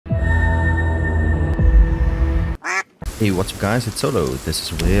Hey, what's up guys, it's Solo. This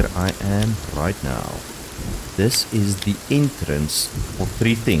is where I am right now. This is the entrance for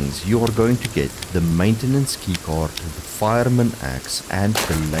three things. You are going to get the maintenance keycard, the fireman axe and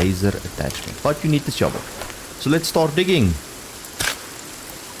the laser attachment. But you need the shovel. So let's start digging.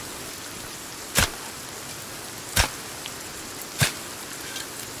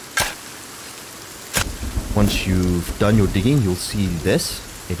 Once you've done your digging, you'll see this.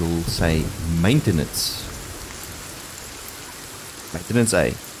 It'll say maintenance. Maintenance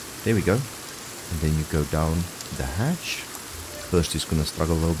A. There we go. And then you go down the hatch. First he's going to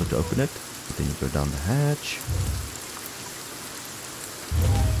struggle a little bit to open it. But then you go down the hatch.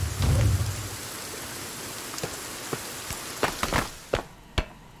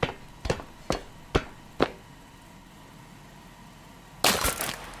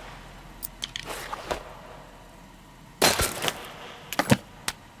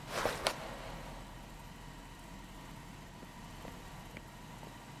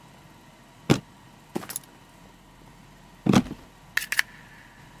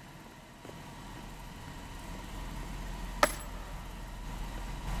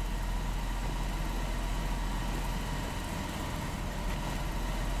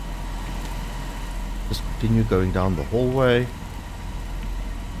 Just continue going down the hallway.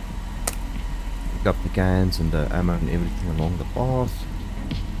 Pick up the cans and the ammo and everything along the path.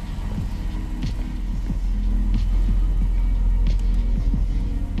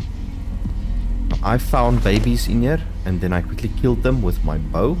 I found babies in here and then I quickly killed them with my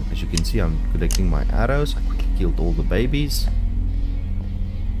bow. As you can see, I'm collecting my arrows. I quickly killed all the babies.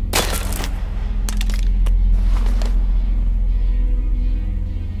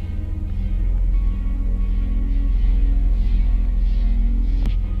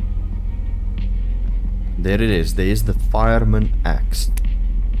 There it is. There is the fireman axe.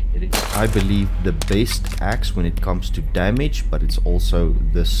 It is, I believe, the best axe when it comes to damage, but it's also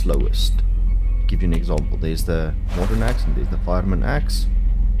the slowest. I'll give you an example. There's the modern axe and there's the fireman axe.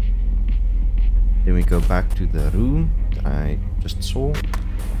 Then we go back to the room that I just saw.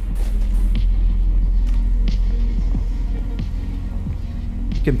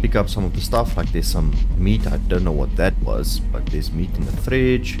 You can pick up some of the stuff, like there's some meat. I don't know what that was, but there's meat in the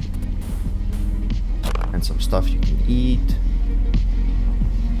fridge. And some stuff you can eat.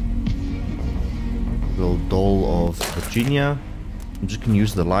 Little doll of Virginia. I'm just gonna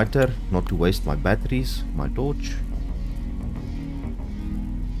use the lighter, not to waste my batteries, my torch.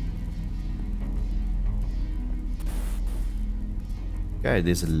 Okay,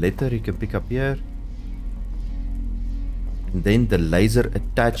 there's a letter you can pick up here. And then the laser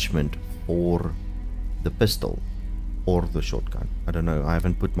attachment for the pistol. Or the shotgun. I don't know. I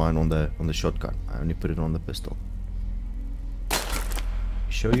haven't put mine on the shotgun. I only put it on the pistol.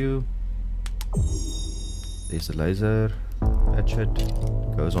 Show you. There's the laser. Hatchet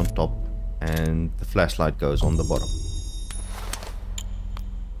goes on top, and the flashlight goes on the bottom.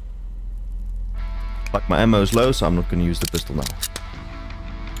 But my ammo is low, so I'm not going to use the pistol now.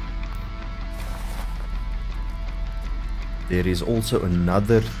 There is also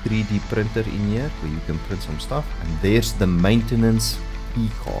another 3D printer in here where you can print some stuff. And there's the maintenance key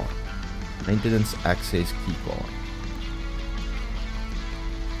card. Maintenance access key card.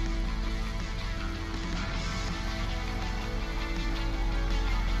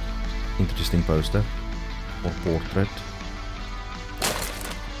 Interesting poster or portrait.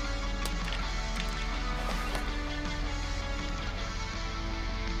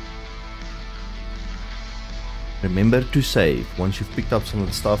 Remember to save. Once you've picked up some of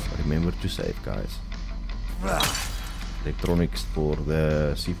the stuff, remember to save, guys. Electronics for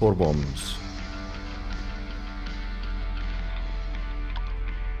the C4 bombs.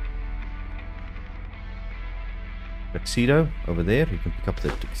 Tuxedo over there. You can pick up the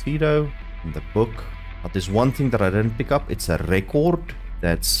tuxedo and the book. But there's one thing that I didn't pick up. It's a record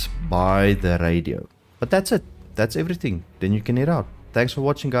that's by the radio. But that's it. That's everything. Then you can head out. Thanks for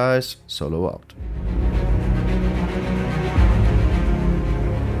watching, guys. Solo out.